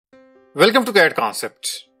Welcome to CAD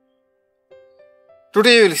Concepts.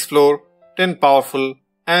 Today we will explore 10 powerful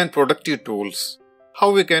and productive tools.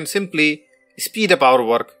 How we can simply speed up our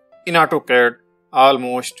work in AutoCAD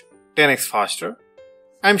almost 10x faster.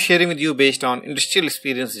 I am sharing with you based on industrial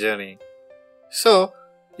experience journey. So,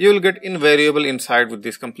 you will get invaluable insight with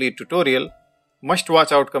this complete tutorial. Must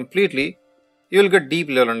watch out completely. You will get deep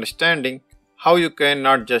level understanding how you can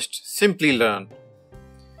not just simply learn,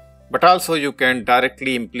 but also you can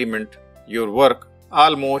directly implement your work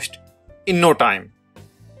almost in no time.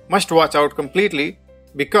 Must watch out completely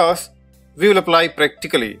because we will apply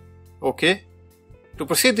practically. Okay. To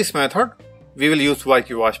proceed this method, we will use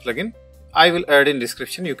YQArch plugin. I will add in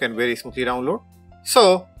description. You can very smoothly download.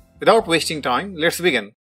 So, without wasting time, let's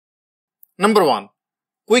begin. Number 1.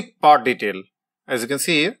 Quick part detail. As you can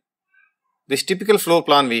see here, this typical floor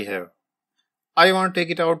plan we have. I want to take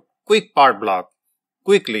it out quick part block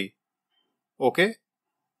quickly. Okay.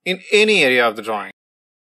 In any area of the drawing.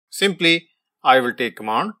 Simply, I will take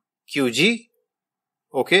command QG.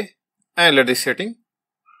 Okay. And let this setting.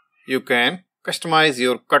 You can customize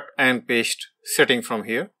your cut and paste setting from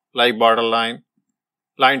here. Like border line,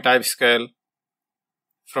 line type scale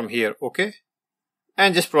from here. Okay.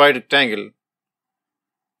 And just provide rectangle.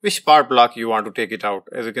 Which part block you want to take it out.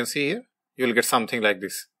 As you can see here, you will get something like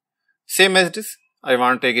this. Same as this, I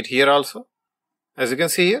want to take it here also. As you can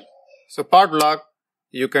see here. So part block,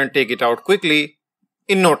 you can take it out quickly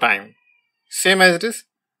in no time. Same as it is.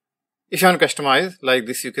 If you want to customize like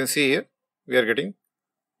this, you can see here, we are getting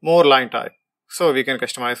more line type. So we can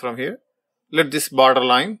customize from here. Let this border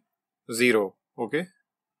line 0. Okay.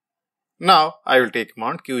 Now I will take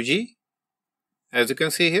command QG. As you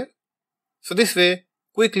can see here. So this way,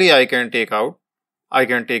 quickly I can take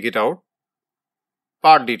it out.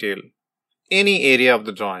 Part detail. Any area of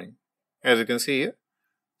the drawing. As you can see here.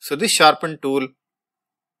 So this sharpen tool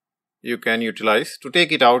you can utilize to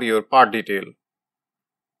take it out your part detail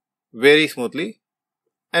very smoothly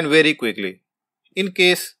and very quickly. In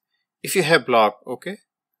case if you have block, okay,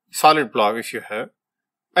 solid block if you have,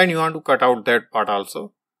 and you want to cut out that part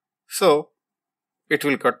also, so it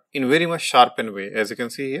will cut in very much sharpened way. As you can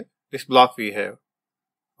see here, this block we have,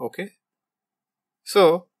 okay.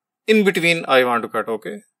 So in between I want to cut,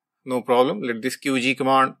 okay, no problem. Let this QG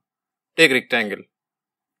command take rectangle.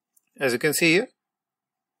 As you can see here.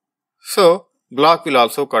 So, block will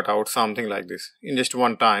also cut out something like this. In just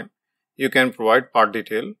one time, you can provide part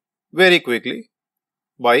detail very quickly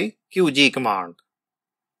by QG command.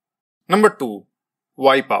 Number 2.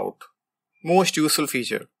 Wipe out. Most useful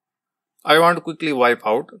feature. I want to quickly wipe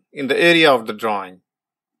out in the area of the drawing.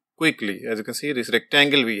 Quickly, as you can see, this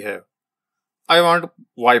rectangle we have. I want to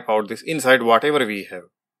wipe out this inside whatever we have.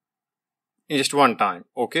 In just one time,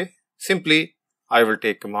 okay. Simply, I will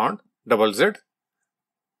take command Z.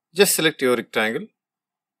 Just select your rectangle,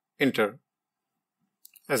 enter.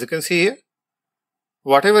 As you can see here,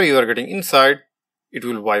 whatever you are getting inside, it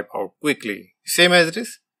will wipe out quickly. Same as it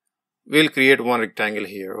is, we will create one rectangle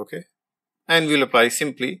here, okay. And we will apply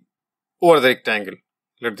simply over the rectangle.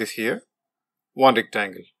 Let this here, one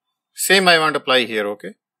rectangle. Same I want to apply here,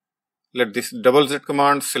 okay. Let this Z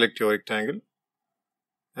command select your rectangle.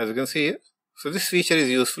 As you can see here. So this feature is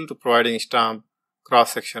useful to providing stamp,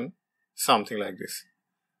 cross section, something like this.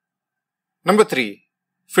 Number 3.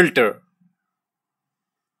 Filter.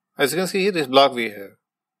 As you can see here, this block we have.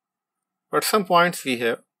 But some points we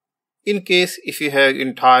have. In case if you have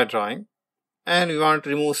entire drawing and we want to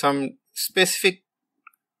remove some specific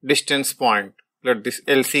distance point, let this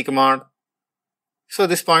LC command. So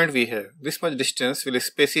this point we have. This much distance will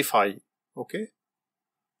specify. Okay.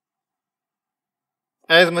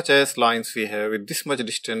 As much as lines we have with this much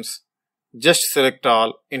distance, just select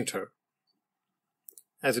all, enter.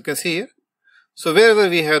 As you can see here. So wherever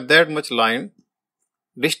we have that much line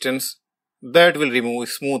distance, that will remove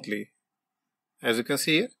smoothly. As you can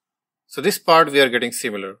see here. So this part we are getting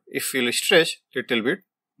similar. If we will stretch little bit.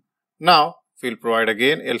 Now we will provide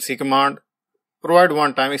again LC command. Provide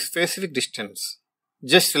one time a specific distance.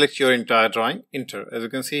 Just select your entire drawing, enter. As you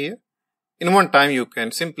can see here. In one time you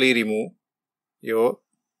can simply remove your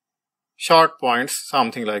short points,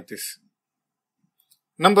 something like this.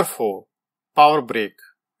 Number 4. Power break.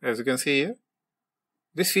 As you can see here.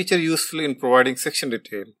 This feature useful in providing section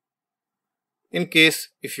detail. In case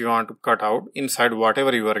if you want to cut out inside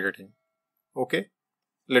whatever you are getting. Okay.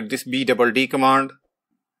 Let this BDD command.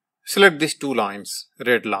 Select these two lines,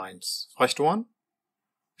 red lines. First one,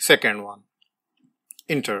 second one.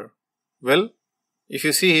 Enter. Well, if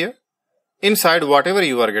you see here, inside whatever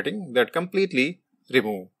you are getting, that completely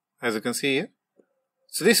remove. As you can see here.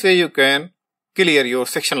 So this way you can clear your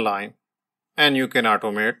section line and you can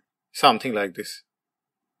automate something like this.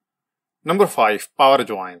 Number 5, power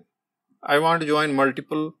join. I want to join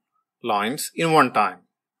multiple lines in one time.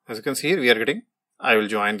 As you can see here, I will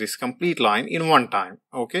join this complete line in one time.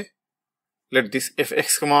 Okay. Let this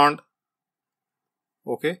fx command,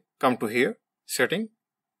 okay, come to here, setting.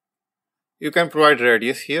 You can provide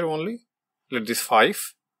radius here only. Let this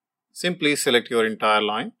 5. Simply select your entire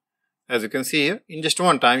line. As you can see here, in just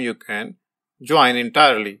one time you can join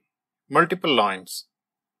entirely multiple lines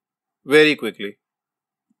very quickly.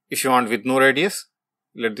 If you want with no radius,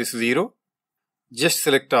 let this 0. Just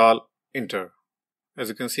select all, enter. As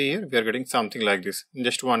you can see here, we are getting something like this in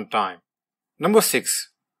just one time. Number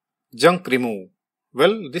 6, junk remove.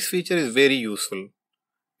 Well, this feature is very useful.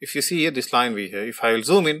 If you see here, this line we have, if I will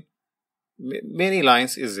zoom in, many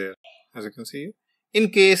lines is there. As you can see here. In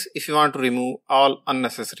case if you want to remove all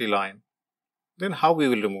unnecessary line, then how we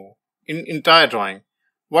will remove? In entire drawing,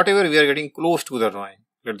 whatever we are getting close to the drawing,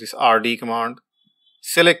 let this RD command,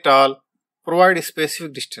 select all, provide a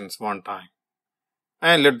specific distance one time,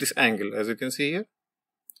 and let this angle, as you can see here.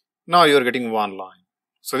 Now you are getting one line.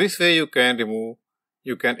 So this way you can remove,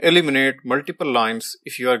 you can eliminate multiple lines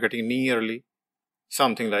if you are getting nearly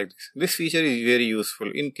something like this. This feature is very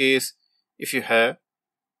useful in case if you have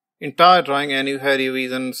entire drawing and you have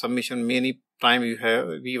revision, submission, many time you have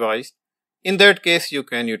revised. In that case, you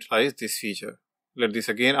can utilize this feature. Let this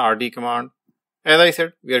again RD command. As I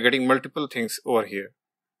said, we are getting multiple things over here.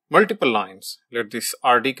 Multiple lines. Let this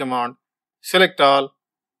RD command, select all,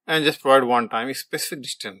 and just provide one time a specific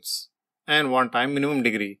distance and one time minimum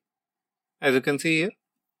degree. As you can see here,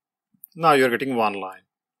 now you are getting one line.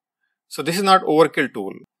 So this is not overkill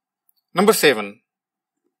tool. Number 7,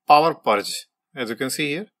 power purge. As you can see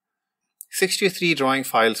here, 63 drawing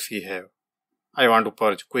files we have. I want to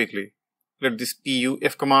purge quickly. Let this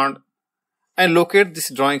PUF command and locate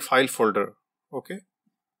this drawing file folder. Okay.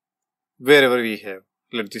 Wherever we have.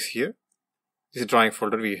 Let this here. This drawing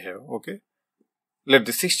folder we have. Okay. Let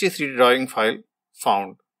the 63 drawing file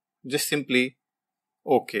found. Just simply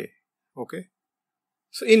OK. Okay.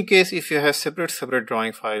 So in case if you have separate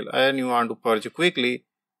drawing file and you want to purge quickly,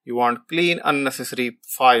 you want clean unnecessary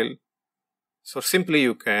file. So simply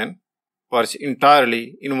you can purge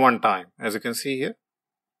entirely in one time. As you can see here,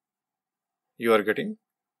 you are getting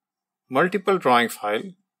multiple drawing file.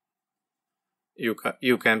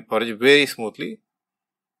 You can purge very smoothly,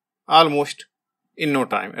 almost in no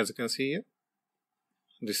time. As you can see here,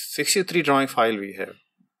 this 63 drawing file we have.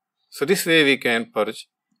 So this way we can purge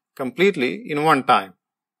completely in one time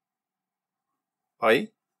by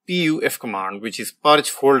PUF command, which is purge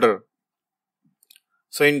folder.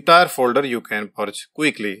 So entire folder you can purge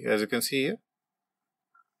quickly, as you can see here.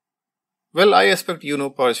 Well, I expect you know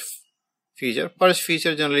purge feature. Purge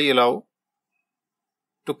feature generally allow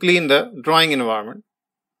to clean the drawing environment,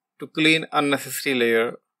 to clean unnecessary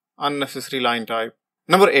layer, unnecessary line type.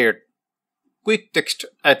 Number 8, quick text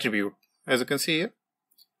attribute. As you can see here,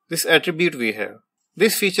 this attribute we have.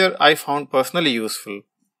 This feature I found personally useful.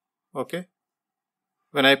 Okay.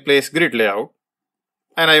 When I place grid layout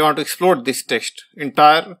and I want to explode this text,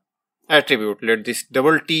 entire attribute, let this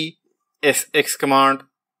TSX command,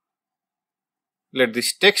 let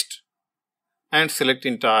this text and select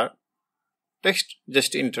entire text,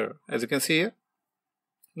 just enter. As you can see here,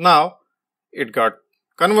 now it got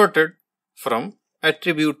converted from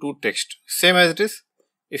attribute to text. Same as it is,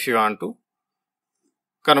 if you want to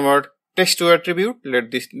convert text to attribute,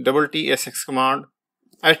 let this TSX command,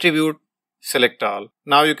 attribute, select all.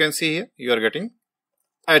 Now you can see here, you are getting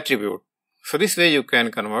attribute. So this way you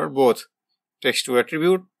can convert both text to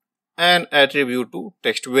attribute and attribute to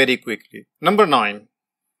text very quickly. Number 9,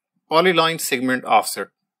 polyline segment offset.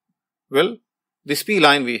 Well, this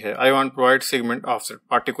P-line we have, I want to provide segment offset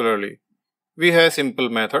particularly. We have a simple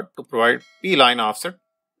method to provide P-line offset,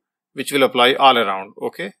 which will apply all around.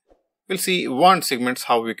 Okay. We'll see one segments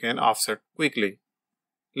how we can offset quickly.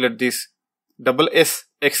 Let this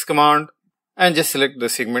SX command and just select the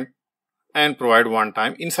segment and provide one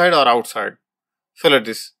time inside or outside. So let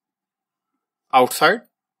this outside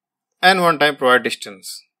and one time provide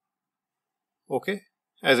distance. Okay,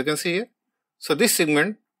 as you can see here. So this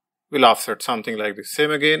segment will offset something like this.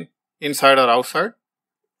 Same again, inside or outside,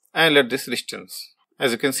 and let this distance.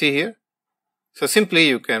 As you can see here. So simply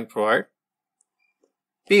you can provide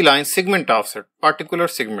P-line segment offset, particular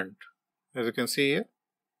segment. As you can see here.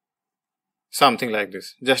 Something like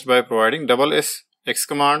this, just by providing SX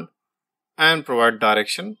command and provide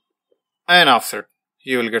direction and offset.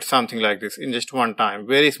 You will get something like this in just one time,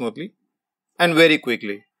 very smoothly and very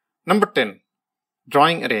quickly. Number 10,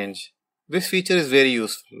 drawing arrange. This feature is very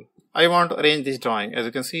useful. I want to arrange this drawing. As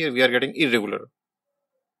you can see here, we are getting irregular.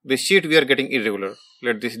 this sheet we are getting irregular.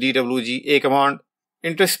 Let this DWGA command,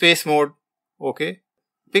 enter space mode, okay.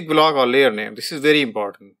 Pick block or layer name, this is very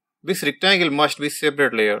important. This rectangle must be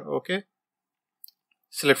separate layer, okay.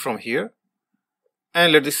 Select from here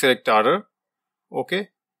and let this select order, okay.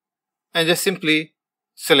 And just simply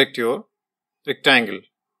select your rectangle.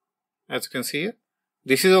 As you can see here,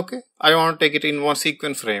 this is okay. I want to take it in one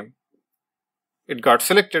sequence frame. It got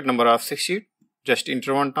selected, number of 6 sheet. Just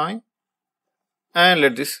enter one time and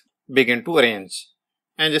let this begin to arrange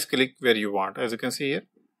and just click where you want, as you can see here.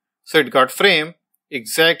 So it got frame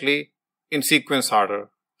exactly in sequence order,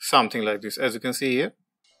 something like this, as you can see here.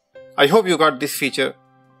 I hope you got this feature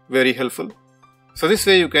very helpful. So this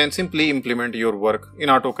way you can simply implement your work in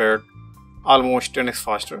AutoCAD almost 10x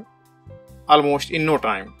faster, almost in no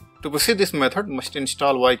time. To proceed this method, must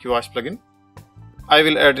install YQArch plugin. I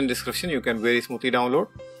will add in description, you can very smoothly download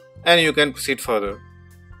and you can proceed further.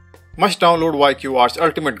 Must download YQArch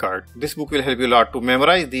Ultimate Guide. This book will help you a lot to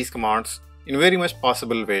memorize these commands in very much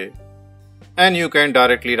possible way. And you can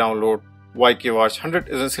directly download YQArch 100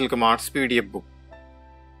 Essential Commands PDF book.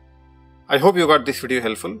 I hope you got this video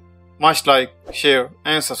helpful. Must like, share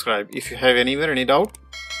and subscribe. If you have any doubt,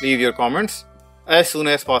 leave your comments. As soon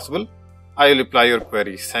as possible, I will reply your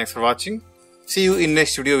queries. Thanks for watching. See you in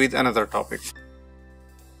next video with another topic.